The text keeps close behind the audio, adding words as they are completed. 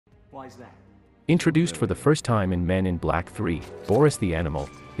Why is that? Introduced for the first time in Men in Black 3, Boris the Animal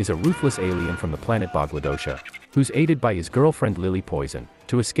is a ruthless alien from the planet Bogladosha, who's aided by his girlfriend Lily Poison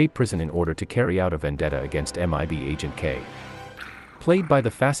to escape prison in order to carry out a vendetta against MIB Agent K. Played by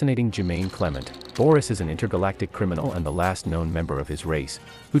the fascinating Jemaine Clement, Boris is an intergalactic criminal and the last known member of his race,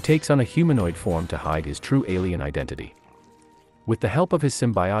 who takes on a humanoid form to hide his true alien identity. With the help of his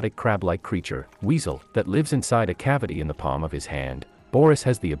symbiotic crab-like creature, Weasel, that lives inside a cavity in the palm of his hand, Boris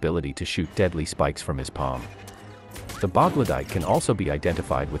has the ability to shoot deadly spikes from his palm. The Bogladite can also be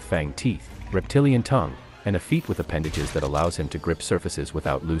identified with fanged teeth, reptilian tongue, and a feet with appendages that allows him to grip surfaces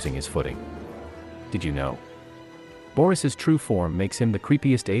without losing his footing. Did you know? Boris's true form makes him the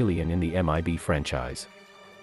creepiest alien in the MIB franchise.